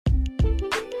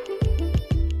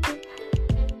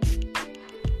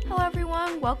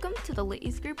welcome to the Lit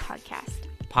Youth Group podcast.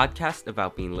 A podcast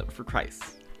about being lit for Christ.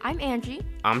 I'm Angie.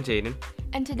 I'm Jaden.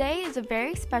 And today is a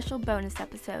very special bonus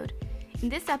episode. In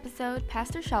this episode,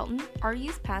 Pastor Shelton, our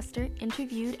youth pastor,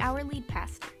 interviewed our lead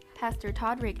pastor, Pastor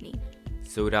Todd Rigney.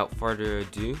 So without further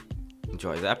ado,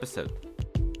 enjoy the episode.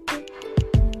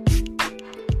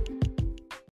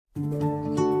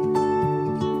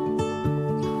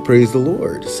 Praise the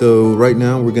Lord. So right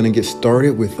now we're going to get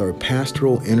started with our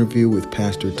pastoral interview with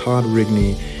Pastor Todd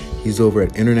Rigney. He's over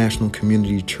at International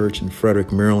Community Church in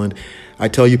Frederick, Maryland. I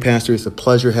tell you, Pastor, it's a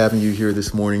pleasure having you here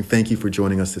this morning. Thank you for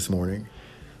joining us this morning.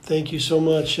 Thank you so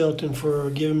much, Shelton, for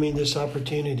giving me this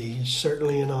opportunity. It's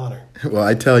certainly an honor. Well,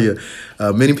 I tell you,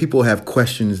 many people have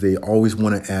questions they always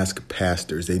want to ask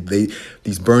pastors. They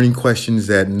these burning questions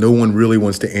that no one really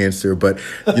wants to answer. But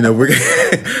you know, we're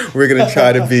going to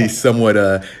try to be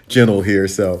somewhat gentle here.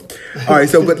 So, all right.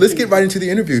 So, but let's get right into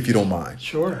the interview, if you don't mind.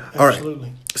 Sure, absolutely.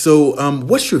 All right. So,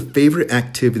 what's your favorite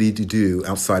activity to do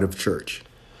outside of church?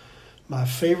 My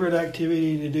favorite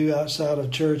activity to do outside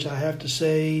of church, I have to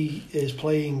say, is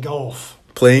playing golf.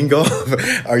 Playing golf?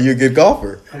 Are you a good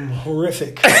golfer? I'm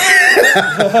horrific. I'm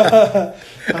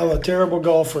a terrible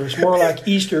golfer. It's more like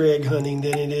Easter egg hunting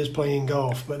than it is playing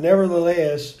golf. But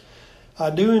nevertheless, I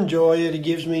do enjoy it. It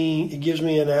gives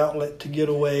me an outlet to get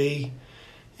away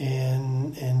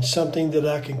and something that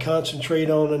I can concentrate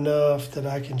on enough that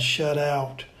I can shut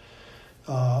out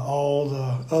all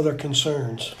the other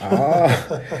concerns.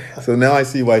 So now I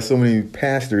see why so many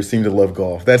pastors seem to love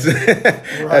golf. That's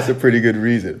that's a pretty good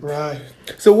reason. Right.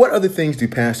 So what other things do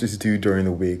pastors do during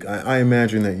the week? I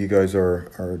imagine that you guys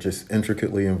are just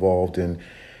intricately involved in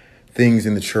things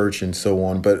in the church and so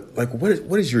on. But like, what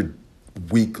does your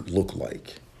week look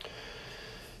like?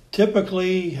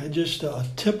 Typically, just a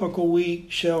typical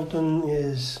week, Shelton,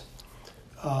 is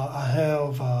I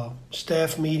have a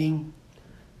staff meeting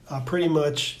pretty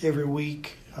much every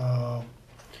week. I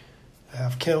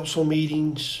have council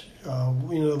meetings,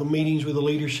 the meetings with the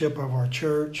leadership of our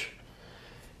church.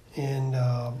 And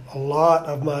a lot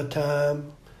of my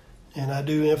time, and I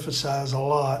do emphasize a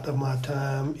lot of my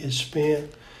time, is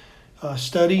spent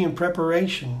study and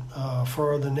preparation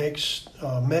for the next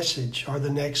message or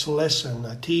the next lesson.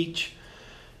 I teach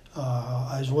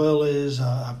as well as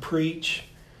I preach.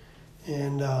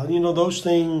 And,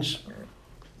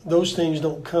 those things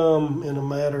don't come in a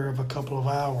matter of a couple of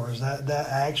hours. That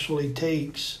actually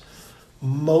takes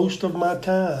most of my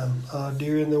time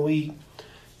during the week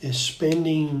is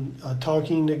spending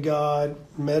talking to God,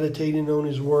 meditating on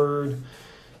His Word,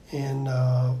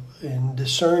 and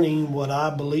discerning what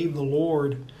I believe the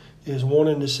Lord is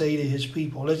wanting to say to His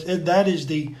people. That is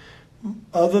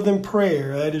other than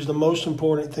prayer, that is the most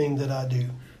important thing that I do.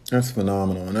 That's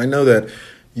phenomenal. And I know that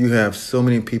you have so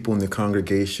many people in the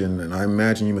congregation, and I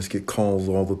imagine you must get calls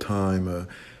all the time,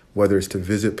 whether it's to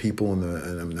visit people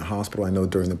in the hospital. I know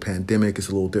during the pandemic it's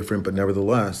a little different, but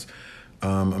nevertheless,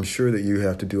 I'm sure that you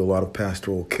have to do a lot of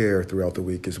pastoral care throughout the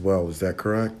week as well. Is that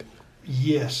correct?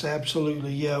 Yes,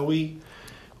 absolutely. Yeah,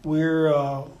 we're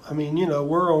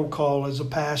on call as a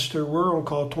pastor. We're on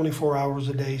call 24 hours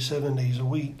a day, 7 days a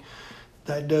week.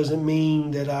 That doesn't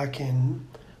mean that I can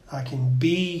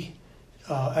be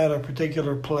at a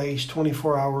particular place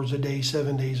 24 hours a day,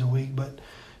 7 days a week. But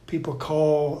people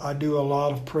call. I do a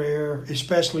lot of prayer,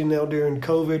 especially now during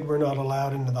COVID. We're not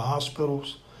allowed into the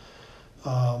hospitals.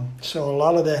 So a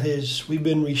lot of that we've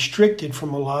been restricted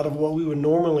from a lot of what we would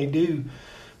normally do.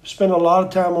 Spend a lot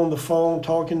of time on the phone,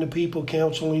 talking to people,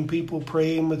 counseling people,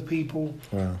 praying with people,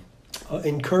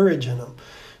 encouraging them.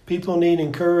 People need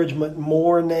encouragement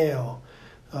more now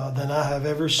than I have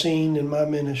ever seen in my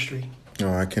ministry.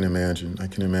 Oh, I can imagine.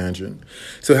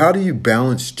 So how do you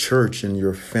balance church and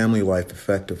your family life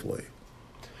effectively?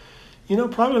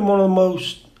 Probably one of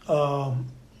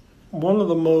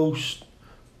the most,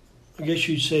 I guess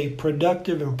you'd say,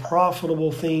 productive and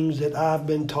profitable things that I've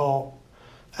been taught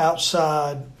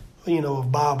outside,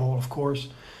 of Bible, of course,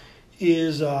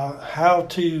 is how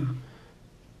to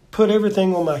put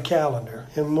everything on my calendar.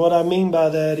 And what I mean by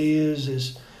that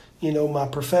is my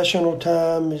professional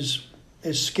time is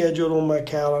scheduled on my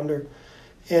calendar,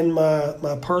 and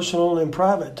my personal and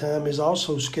private time is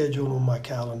also scheduled on my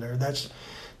calendar.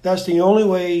 That's the only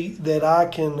way that I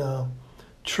can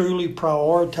truly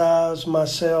prioritize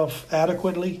myself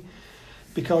adequately,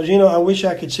 because I wish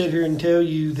I could sit here and tell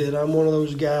you that I'm one of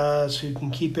those guys who can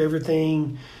keep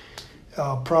everything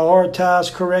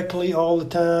prioritized correctly all the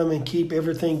time and keep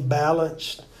everything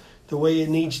balanced the way it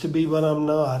needs to be, but I'm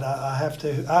not. I have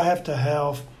to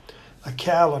have a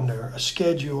calendar, a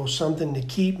schedule, something to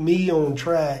keep me on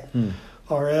track,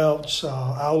 or else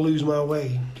I'll lose my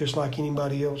way, just like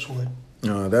anybody else would.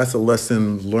 That's a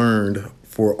lesson learned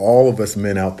for all of us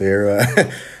men out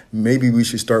there. Maybe we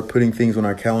should start putting things on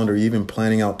our calendar, even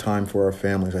planning out time for our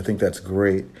families. I think that's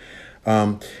great.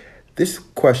 This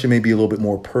question may be a little bit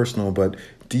more personal, but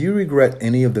do you regret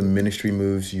any of the ministry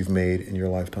moves you've made in your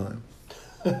lifetime?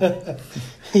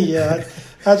 Yeah,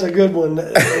 that's a good one,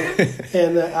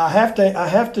 and I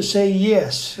have to say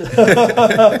yes. For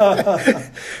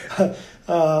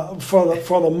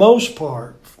the most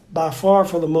part, by far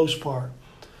for the most part,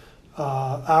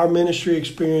 our ministry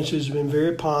experience has been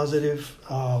very positive.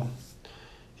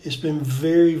 It's been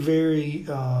very, very,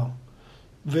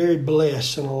 very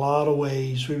blessed in a lot of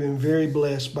ways. We've been very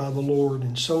blessed by the Lord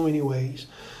in so many ways.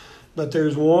 But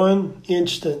there's one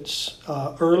instance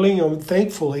early on,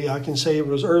 thankfully, I can say it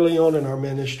was early on in our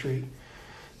ministry,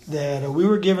 that we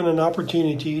were given an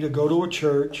opportunity to go to a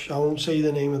church. I won't say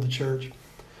the name of the church,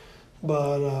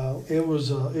 but it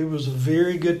was a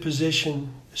very good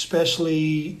position,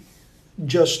 especially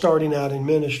just starting out in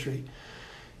ministry,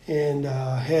 and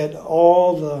had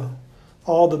all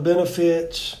the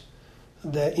benefits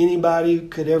that anybody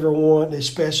could ever want,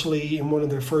 especially in one of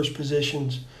their first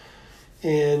positions.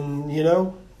 And,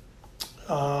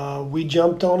 we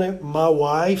jumped on it. My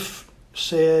wife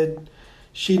said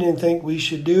she didn't think we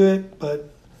should do it, but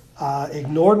I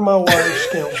ignored my wife's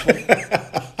counsel,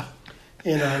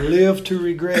 and I live to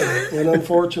regret it. And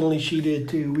unfortunately, she did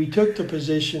too. We took the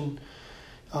position,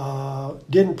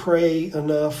 didn't pray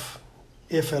enough,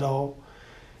 if at all,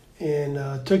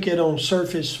 and took it on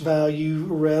surface value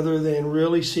rather than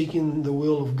really seeking the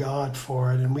will of God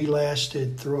for it. And we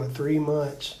lasted through 3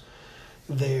 months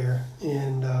there,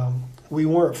 and we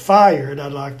weren't fired,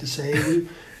 I'd like to say. We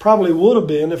probably would have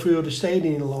been if we would have stayed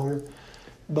any longer,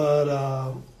 but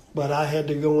I had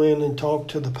to go in and talk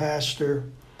to the pastor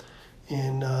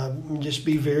and just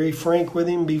be very frank with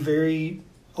him, be very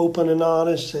open and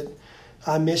honest that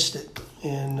I missed it,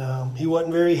 and he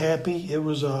wasn't very happy. It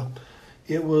was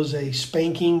a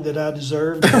spanking that I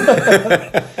deserved,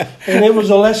 and it was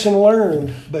a lesson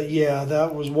learned. But yeah,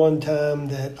 that was one time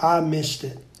that I missed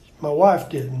it. My wife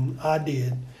didn't, I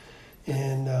did,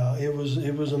 and it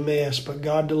was a mess. But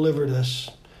God delivered us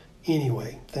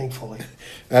anyway, thankfully.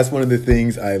 That's one of the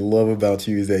things I love about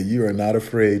you, is that you are not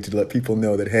afraid to let people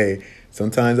know that, hey,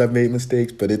 sometimes I've made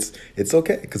mistakes, but it's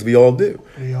okay, because we all do.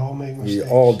 We all make mistakes.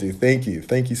 We all do. Thank you.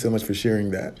 Thank you so much for sharing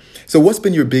that. So what's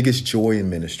been your biggest joy in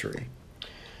ministry?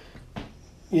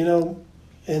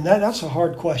 And that's a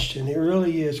hard question. It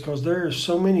really is, because there are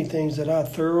so many things that I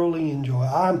thoroughly enjoy.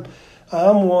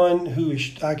 I'm one who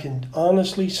I can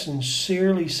honestly,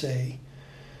 sincerely say,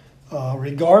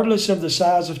 regardless of the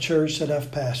size of church that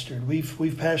I've pastored,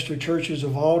 we've pastored churches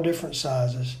of all different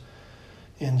sizes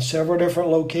in several different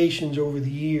locations over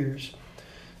the years.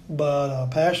 But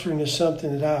pastoring is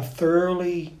something that I've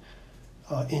thoroughly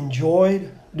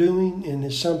enjoyed doing, and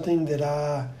it's something that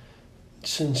I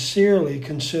sincerely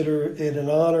consider it an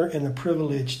honor and a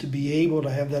privilege to be able to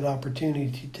have that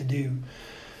opportunity to do.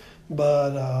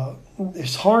 But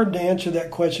it's hard to answer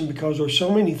that question because there's so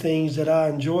many things that I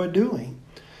enjoy doing.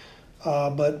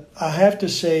 But I have to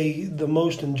say the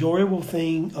most enjoyable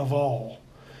thing of all,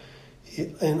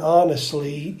 and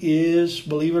honestly, is,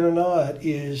 believe it or not,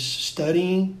 is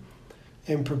studying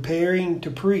and preparing to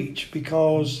preach.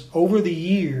 Because over the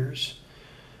years,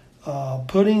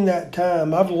 putting that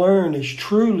time, I've learned it is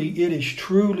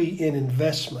truly an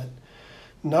investment.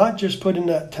 Not just putting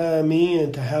that time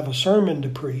in to have a sermon to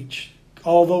preach,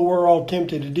 although we're all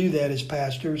tempted to do that as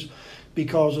pastors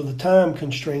because of the time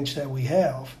constraints that we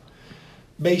have,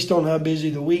 based on how busy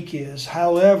the week is.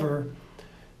 However,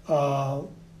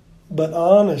 but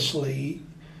honestly,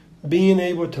 being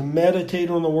able to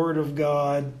meditate on the Word of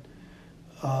God,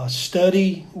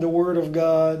 study the Word of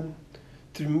God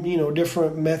through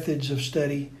different methods of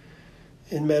study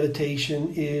and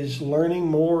meditation, is learning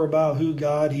more about who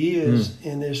God is.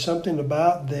 And there's something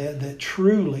about that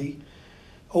truly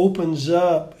opens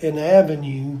up an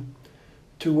avenue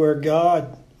to where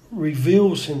God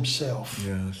reveals himself.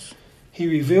 Yes. He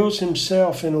reveals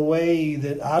himself in a way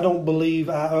that I don't believe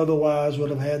I otherwise would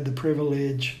have had the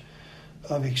privilege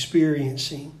of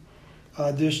experiencing,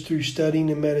 just through studying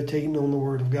and meditating on the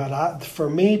Word of God. For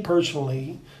me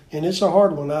personally, and it's a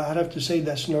hard one, I'd have to say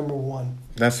that's number one.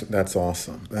 That's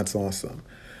awesome. That's awesome.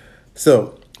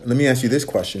 So let me ask you this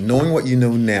question. Knowing what you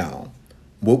know now,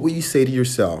 what would you say to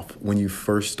yourself when you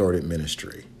first started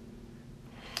ministry?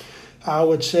 I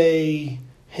would say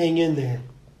hang in there.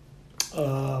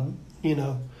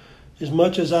 As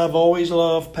much as I've always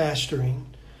loved pastoring,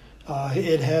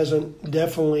 it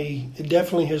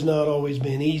definitely has not always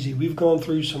been easy. We've gone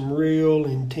through some real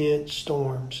intense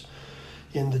storms.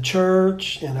 in the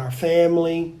church, in our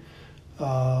family,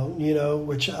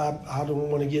 which I don't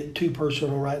want to get too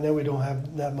personal right now. We don't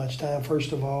have that much time,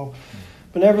 first of all.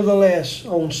 But nevertheless,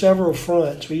 on several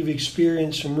fronts, we've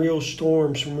experienced some real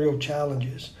storms, some real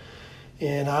challenges.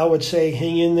 And I would say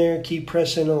hang in there, keep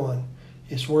pressing on.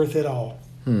 It's worth it all.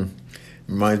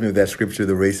 Reminds me of that scripture,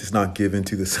 the race is not given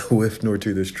to the swift nor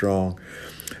to the strong.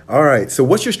 All right, so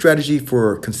what's your strategy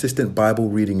for consistent Bible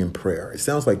reading and prayer? It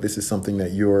sounds like this is something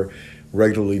that you're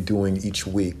regularly doing each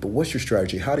week, but what's your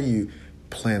strategy? How do you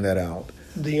plan that out?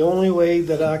 The only way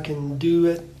that I can do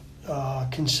it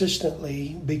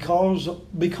consistently, because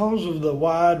of the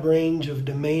wide range of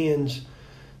demands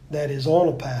that is on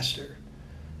a pastor.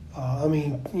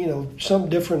 Something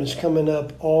different is coming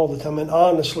up all the time. And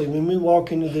honestly, when we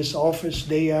walk into this office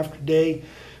day after day,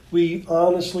 we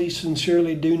honestly,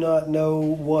 sincerely do not know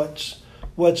what's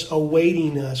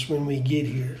awaiting us when we get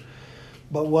here.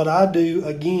 But what I do,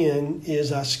 again,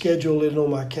 is I schedule it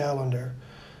on my calendar.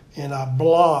 And I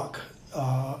block,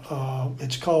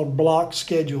 it's called block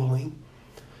scheduling.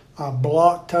 I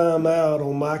block time out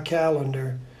on my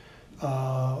calendar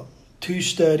to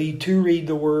study, to read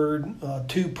the Word,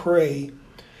 to pray.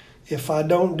 If I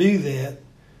don't do that,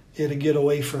 it'll get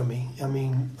away from me. I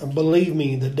mean, believe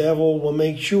me, the devil will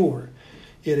make sure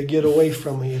it'll get away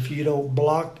from me if you don't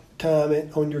block time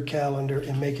it on your calendar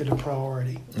and make it a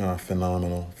priority.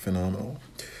 Phenomenal.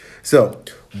 So,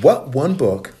 what one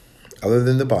book, other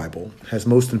than the Bible, has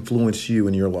most influenced you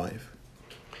in your life?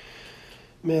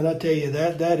 Man, I tell you,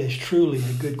 that is truly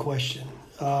a good question.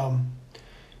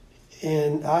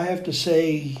 And I have to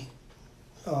say,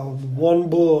 one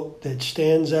book that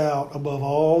stands out above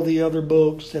all the other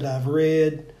books that I've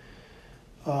read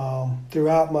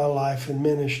throughout my life and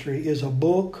ministry is a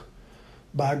book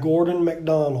by Gordon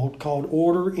MacDonald called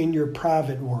Order in Your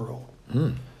Private World.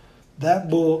 That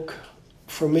book,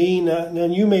 for me, now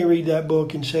you may read that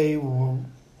book and say, well,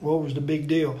 what was the big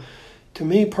deal? To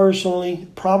me personally,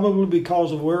 probably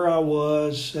because of where I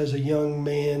was as a young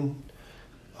man,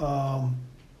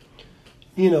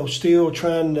 still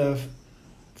trying to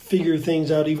figure things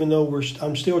out, even though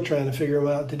I'm still trying to figure them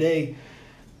out today.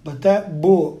 But that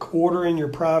book, Order in Your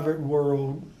Private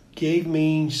World, gave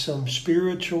me some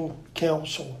spiritual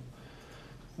counsel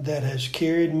that has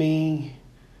carried me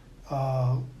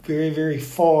very, very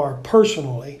far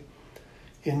personally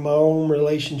in my own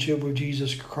relationship with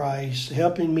Jesus Christ,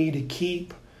 helping me to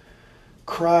keep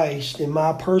Christ in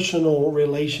my personal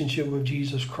relationship with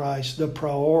Jesus Christ the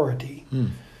priority.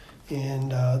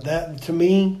 And that, to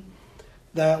me,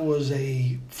 that was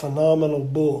a phenomenal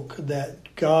book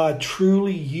that God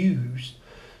truly used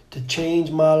to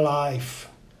change my life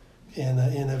in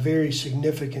a very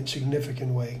significant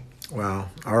way. Wow.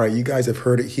 All right, you guys have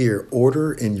heard it here.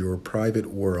 Order in Your Private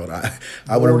World.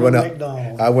 I want to run out.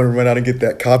 I want to run out and get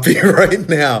that copy right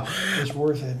now. It's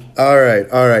worth it. All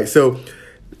right. So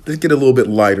let's get a little bit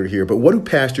lighter here. But what do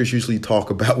pastors usually talk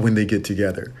about when they get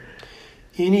together?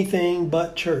 Anything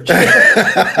but church. That's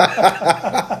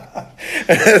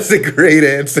a great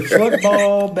answer.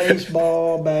 Football,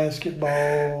 baseball,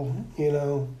 basketball,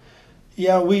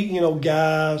 Yeah, we,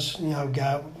 guys,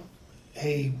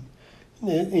 hey,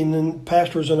 and then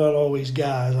pastors are not always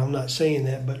guys. I'm not saying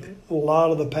that, but a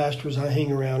lot of the pastors I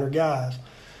hang around are guys.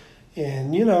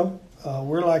 And,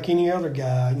 we're like any other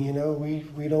guy, we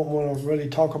don't want to really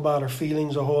talk about our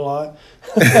feelings a whole lot.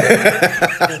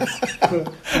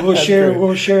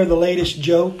 We'll share the latest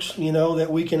jokes, that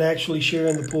we can actually share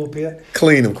in the pulpit.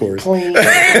 Clean, of course. Clean,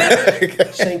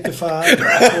 sanctified,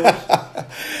 of course.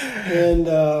 And,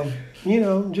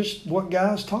 just what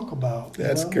guys talk about.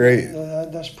 That's great.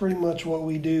 That's pretty much what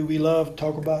we do. We love to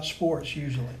talk about sports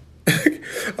usually.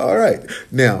 All right.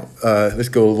 Now, let's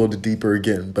go a little deeper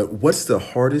again. But what's the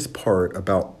hardest part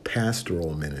about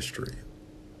pastoral ministry?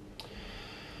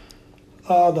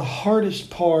 The hardest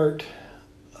part,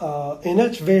 and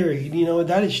that's varied,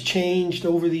 that has changed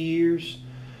over the years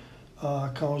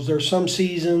because there's some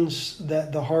seasons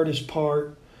that the hardest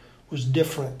part was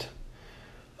different.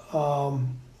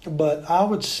 But I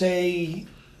would say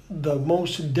the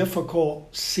most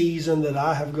difficult season that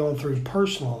I have gone through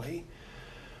personally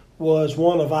was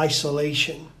one of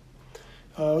isolation.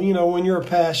 When you're a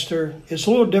pastor, it's a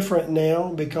little different now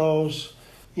because,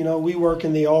 we work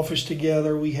in the office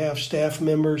together. We have staff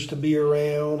members to be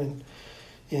around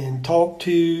and talk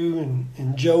to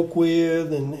and joke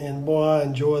with. And boy, I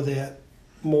enjoy that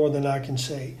more than I can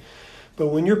say. But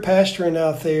when you're pastoring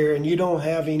out there and you don't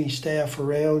have any staff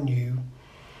around you,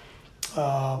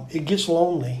 it gets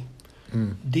lonely,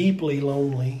 deeply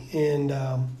lonely. And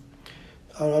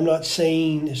I'm not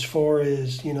saying as far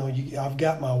as, I've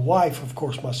got my wife, of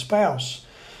course, my spouse,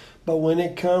 But when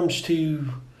it comes to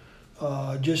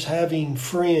just having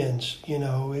friends,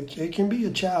 it can be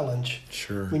a challenge.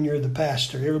 Sure. When you're the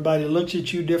pastor. Everybody looks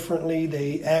at you differently.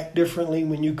 They act differently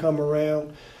when you come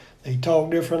around. They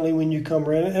talk differently when you come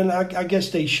around. And I guess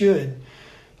they should.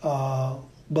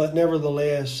 But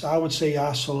nevertheless, I would say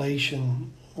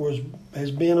isolation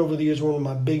has been over the years one of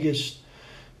my biggest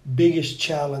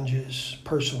challenges,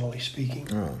 personally speaking.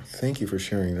 Oh, thank you for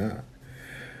sharing that.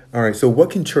 All right, so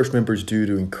what can church members do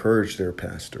to encourage their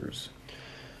pastors?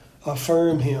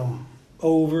 Affirm him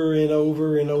over and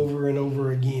over and over and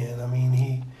over again. I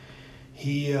mean,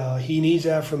 he needs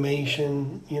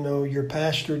affirmation. Your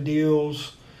pastor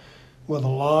deals with a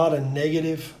lot of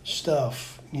negative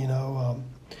stuff. I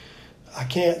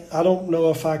don't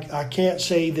know if I can't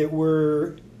say that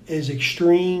we're as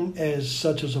extreme as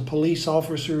such as a police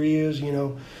officer is,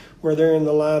 where they're in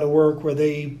the line of work where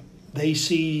they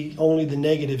see only the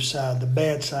negative side, the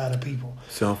bad side of people.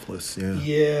 Selfless,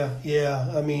 yeah.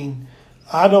 Yeah. I mean,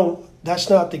 that's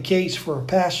not the case for a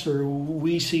pastor.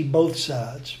 We see both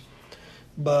sides.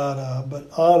 But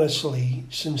honestly,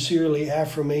 sincerely,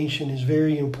 affirmation is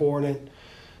very important.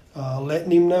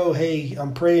 Letting him know, hey,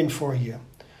 I'm praying for you.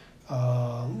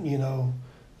 I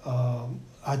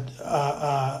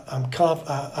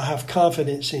have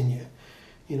confidence in you.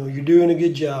 You're doing a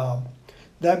good job.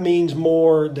 That means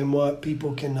more than what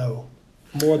people can know,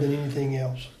 more than anything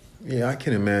else. Yeah, I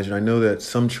can imagine. I know that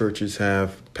some churches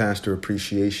have pastor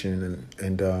appreciation,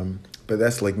 but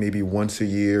that's like maybe once a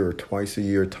year or twice a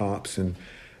year tops, and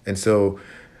so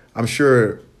I'm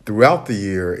sure throughout the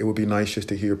year it would be nice just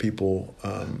to hear people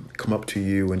come up to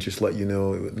you and just let you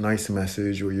know a nice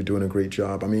message or you're doing a great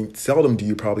job. I mean, seldom do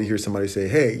you probably hear somebody say,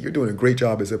 "Hey, you're doing a great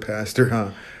job as a pastor,"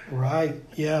 huh? Right.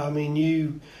 Yeah. I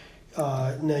mean,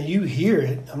 now you hear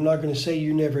it. I'm not going to say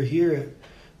you never hear it.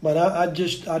 But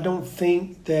I don't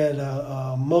think that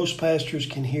most pastors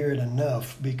can hear it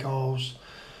enough because,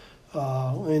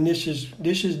 and this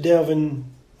is delving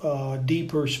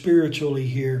deeper spiritually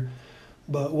here,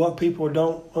 but what people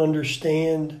don't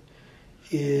understand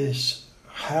is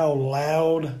how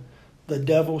loud the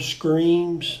devil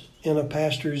screams in a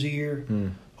pastor's ear,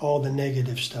 all the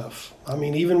negative stuff. I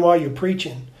mean, even while you're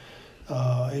preaching,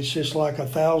 it's just like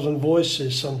 1,000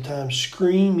 voices sometimes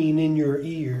screaming in your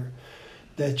ear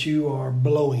that you are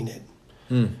blowing it.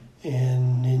 And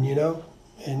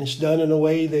it's done in a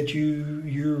way that you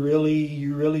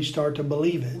really start to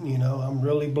believe it. I'm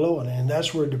really blowing it. And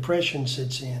that's where depression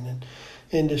sits in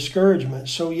and discouragement.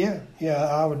 So yeah,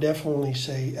 I would definitely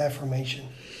say affirmation.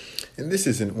 And this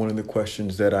isn't one of the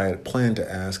questions that I had planned to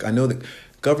ask. I know that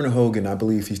Governor Hogan, I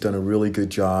believe he's done a really good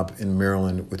job in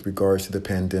Maryland with regards to the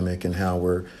pandemic and how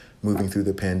we're moving through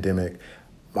the pandemic.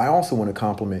 I also want to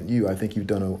compliment you. I think you've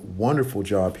done a wonderful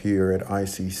job here at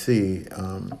ICC.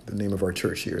 The name of our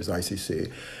church here is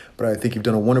ICC. But I think you've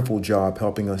done a wonderful job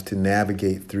helping us to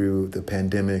navigate through the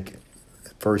pandemic,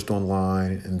 first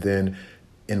online and then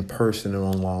in person and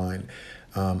online.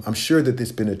 I'm sure that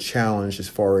there's been a challenge as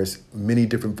far as many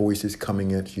different voices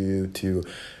coming at you to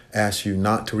ask you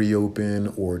not to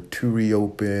reopen or to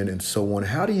reopen and so on.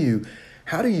 How do you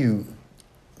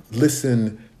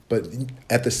listen but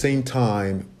at the same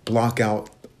time block out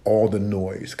all the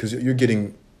noise? Because you're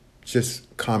getting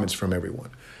just comments from everyone.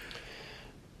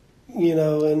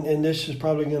 And this is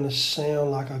probably going to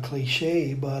sound like a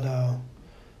cliche, but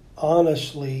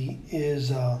honestly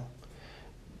is, I've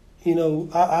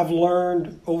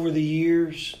learned over the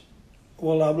years,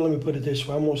 let me put it this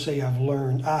way. I won't say I've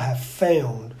learned. I have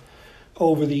found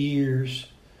over the years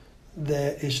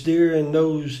that it's during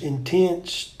those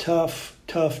intense, tough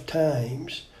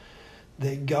times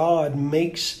that God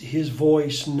makes his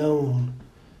voice known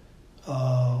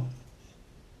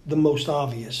the most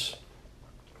obvious.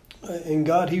 And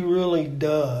God, he really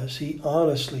does, he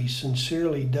honestly,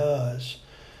 sincerely does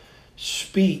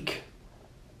speak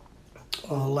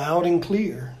loud and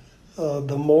clear.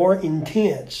 The more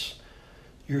intense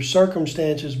your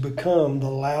circumstances become, the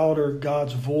louder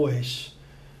God's voice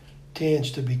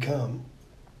tends to become.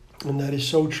 And that is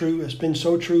so true. It's been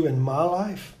so true in my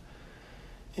life.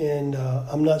 And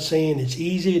I'm not saying it's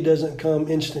easy. It doesn't come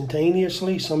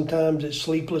instantaneously. Sometimes it's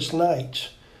sleepless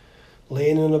nights,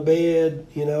 laying in a bed,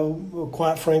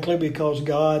 quite frankly, because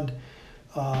God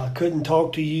couldn't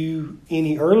talk to you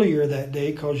any earlier that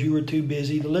day because you were too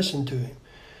busy to listen to him.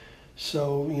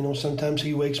 So, sometimes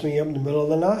he wakes me up in the middle of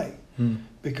the night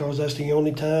because that's the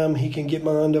only time he can get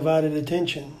my undivided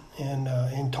attention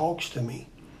and talks to me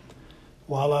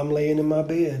while I'm laying in my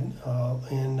bed.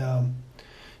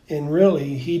 And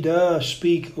really, he does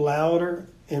speak louder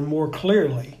and more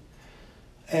clearly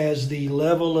as the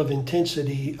level of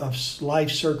intensity of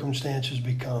life circumstances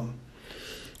become.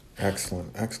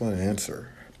 Excellent answer.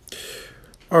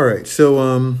 All right, so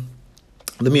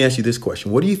let me ask you this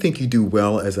question. What do you think you do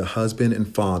well as a husband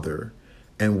and father,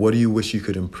 and what do you wish you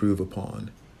could improve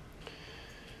upon?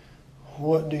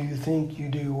 What do you think you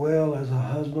do well as a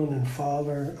husband and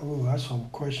father? Oh, that's a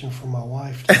question for my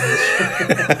wife to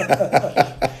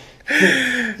answer.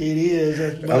 It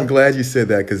is. I'm glad you said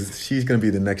that because she's going to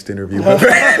be the next interview. So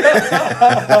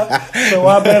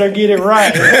I better get it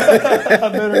right.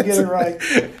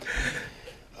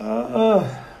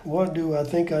 What do I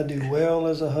think I do well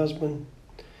as a husband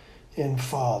and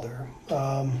father?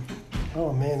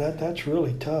 Oh man, that's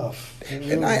really tough.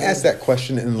 And I asked that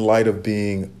question in light of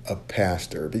being a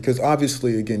pastor, because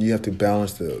obviously, again, you have to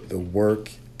balance the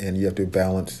work and you have to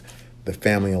balance the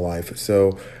family life.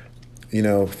 So,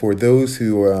 for those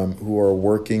who are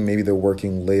working, maybe they're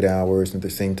working late hours, and at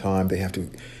the same time they have to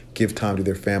give time to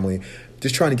their family.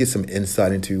 Just trying to get some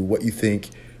insight into what you think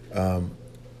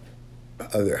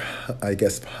other, I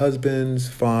guess, husbands,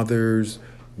 fathers,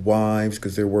 wives,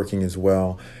 because they're working as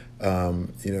well.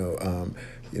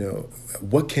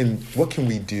 What can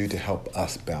we do to help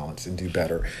us balance and do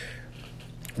better?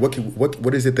 What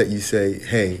is it that you say,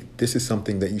 hey, this is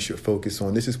something that you should focus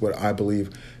on? This is what I believe,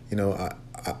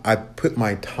 I put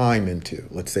my time into,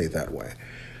 let's say it that way.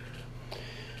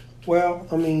 Well,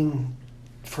 I mean,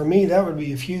 for me, that would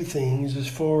be a few things as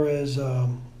far as,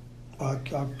 I'll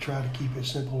try to keep it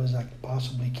simple as I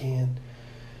possibly can.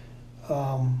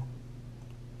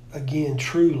 Again,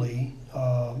 truly,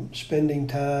 spending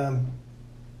time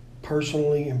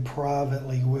personally and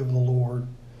privately with the Lord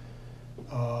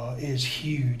is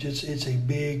huge. It's a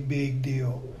big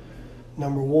deal.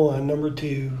 Number one. Number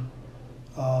two,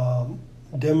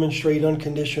 demonstrate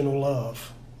unconditional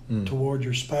love toward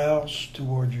your spouse,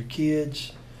 toward your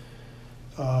kids.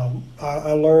 I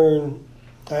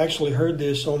actually heard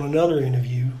this on another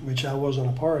interview, which I wasn't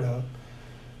a part of.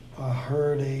 I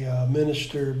heard a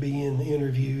minister being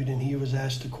interviewed, and he was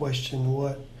asked the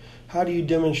question, how do you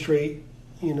demonstrate,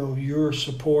 your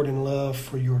support and love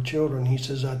for your children? He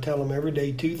says, I tell them every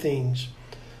day two things.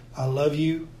 I love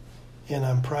you, and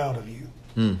I'm proud of you.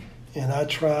 And I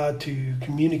try to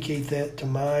communicate that to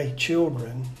my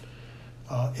children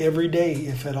every day,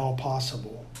 if at all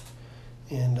possible.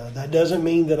 And that doesn't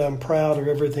mean that I'm proud of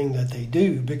everything that they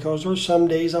do, because there's some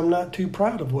days I'm not too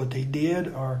proud of what they did,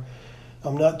 or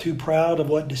I'm not too proud of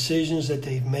what decisions that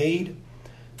they've made.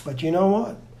 But you know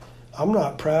what? I'm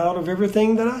not proud of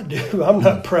everything that I do. I'm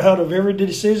not proud of every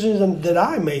decision that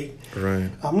I make. Right.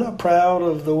 I'm not proud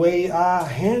of the way I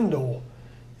handle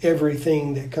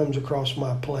everything that comes across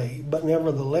my plate. But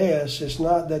nevertheless, it's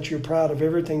not that you're proud of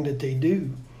everything that they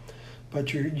do,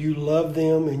 but you love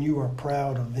them and you are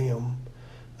proud of them.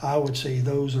 I would say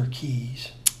those are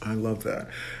keys. I love that.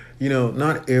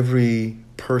 Not every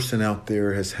person out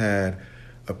there has had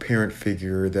a parent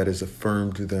figure that has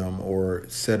affirmed to them or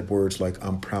said words like,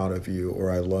 I'm proud of you, or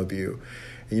I love you.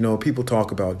 People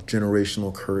talk about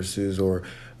generational curses or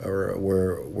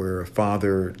where a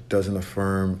father doesn't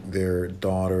affirm their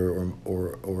daughter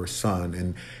or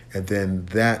son, and then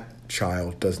that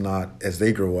child does not, as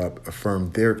they grow up,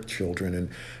 affirm their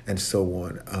children and so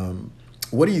on.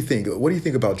 What do you think? What do you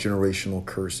think about generational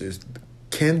curses?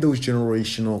 Can those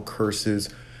generational curses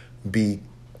be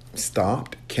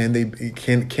stopped? Can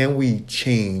we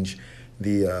change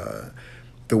the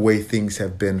way things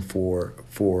have been for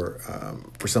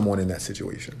someone in that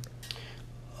situation?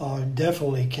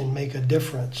 Definitely can make a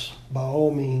difference, by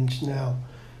all means. Now,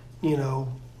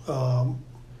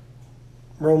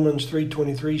 Romans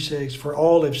 3:23 says, "For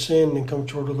all have sinned and come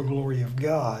short of the glory of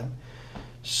God."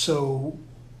 So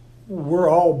we're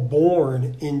all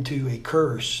born into a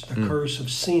curse, the curse of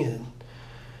sin.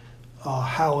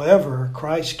 However,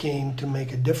 Christ came to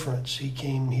make a difference. He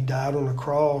died on the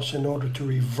cross in order to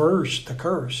reverse the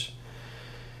curse.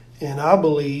 And I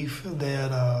believe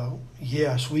that,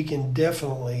 yes, we can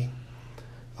definitely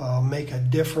make a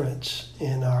difference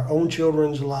in our own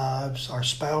children's lives, our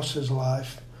spouse's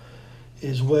life,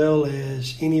 as well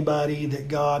as anybody that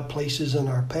God places in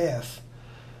our path,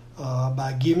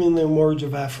 by giving them words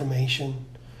of affirmation,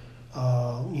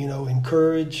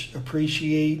 encourage,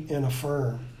 appreciate, and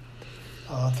affirm.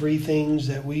 Three things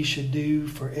that we should do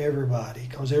for everybody,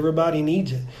 because everybody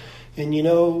needs it. And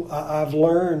I've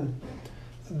learned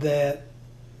that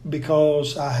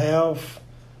because I have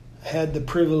had the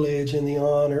privilege and the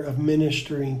honor of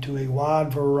ministering to a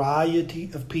wide variety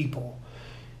of people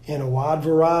in a wide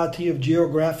variety of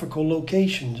geographical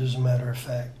locations, as a matter of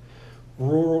fact,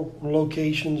 rural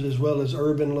locations as well as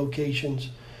urban locations.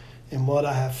 And what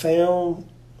I have found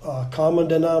common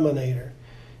denominator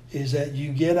is that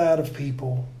you get out of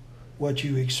people what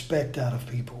you expect out of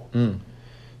people.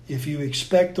 If you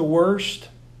expect the worst,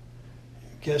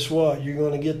 guess what? You're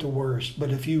going to get the worst.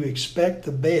 But if you expect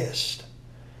the best,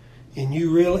 and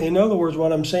you really, in other words,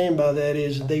 what I'm saying by that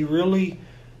is if they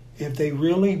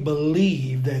really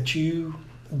believe that you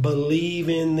believe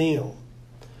in them,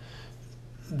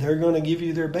 they're going to give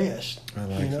you their best. I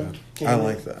like that. And I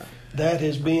like that. That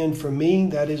has been, for me,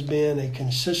 that has been a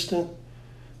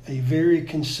very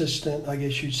consistent, I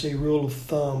guess you'd say, rule of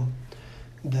thumb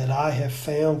that I have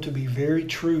found to be very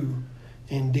true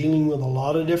in dealing with a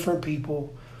lot of different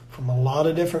people from a lot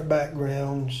of different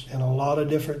backgrounds and a lot of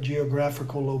different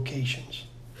geographical locations.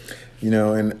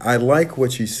 And I like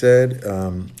what you said.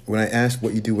 When I asked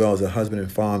what you do well as a husband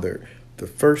and father, the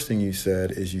first thing you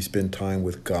said is you spend time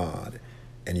with God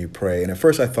and you pray. And at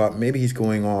first I thought maybe he's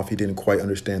going off. He didn't quite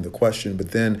understand the question.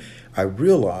 But then I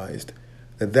realized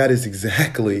that is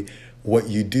exactly what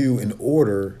you do in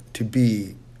order to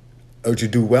be or to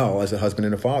do well as a husband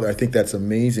and a father. I think that's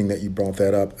amazing that you brought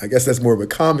that up. I guess that's more of a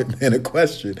comment than a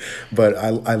question. But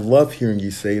I love hearing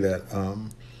you say that.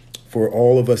 For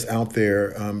all of us out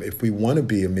there, if we want to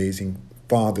be amazing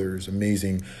fathers,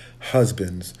 amazing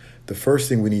husbands, the first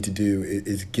thing we need to do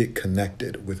is get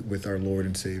connected with our Lord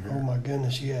and Savior. Oh my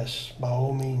goodness, yes. By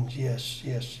all means, yes.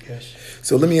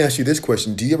 So let me ask you this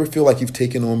question. Do you ever feel like you've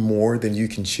taken on more than you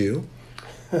can chew?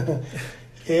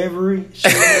 Every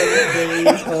single day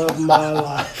of my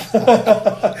life.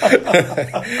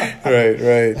 Right.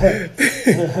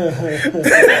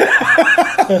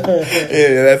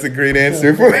 Yeah, that's a great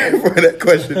answer for that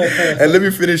question. And let me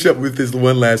finish up with this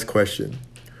one last question.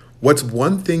 What's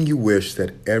one thing you wish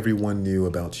that everyone knew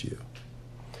about you?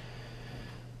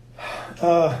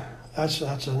 That's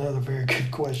another very good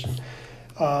question.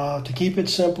 To keep it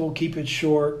simple, keep it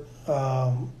short,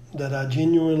 that I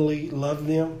genuinely love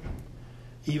them,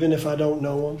 even if I don't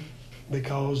know them,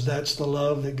 because that's the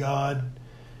love that God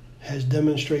has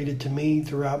demonstrated to me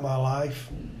throughout my life.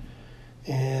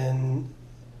 And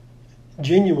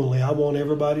genuinely, I want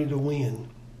everybody to win.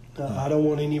 I don't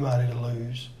want anybody to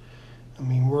lose. I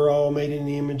mean, we're all made in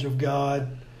the image of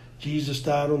God. Jesus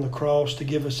died on the cross to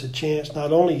give us a chance,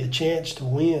 not only a chance to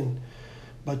win,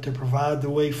 but to provide the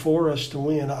way for us to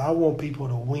win. I want people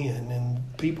to win, and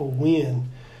people win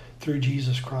through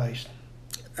Jesus Christ.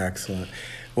 Excellent.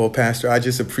 Well, Pastor, I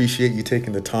just appreciate you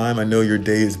taking the time. I know your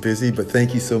day is busy, but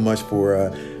thank you so much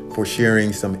for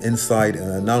sharing some insight,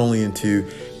 not only into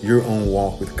your own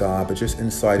walk with God, but just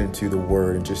insight into the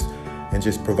Word and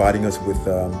just providing us with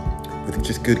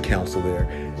just good counsel there.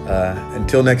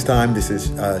 Until next time, this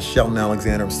is Shelton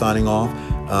Alexander. I'm signing off,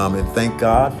 and thank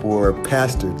God for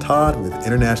Pastor Todd with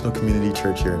International Community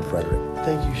Church here in Frederick.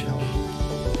 Thank you, Shelton.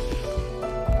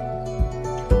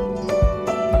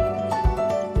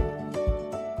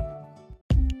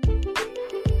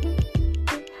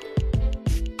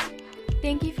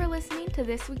 Thank you for listening to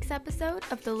this week's episode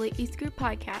of the Lit Youth Group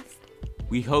Podcast.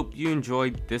 We hope you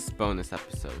enjoyed this bonus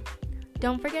episode.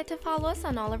 Don't forget to follow us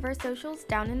on all of our socials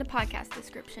down in the podcast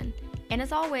description. And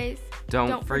as always,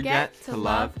 Don't forget to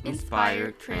love,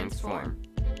 inspire, transform.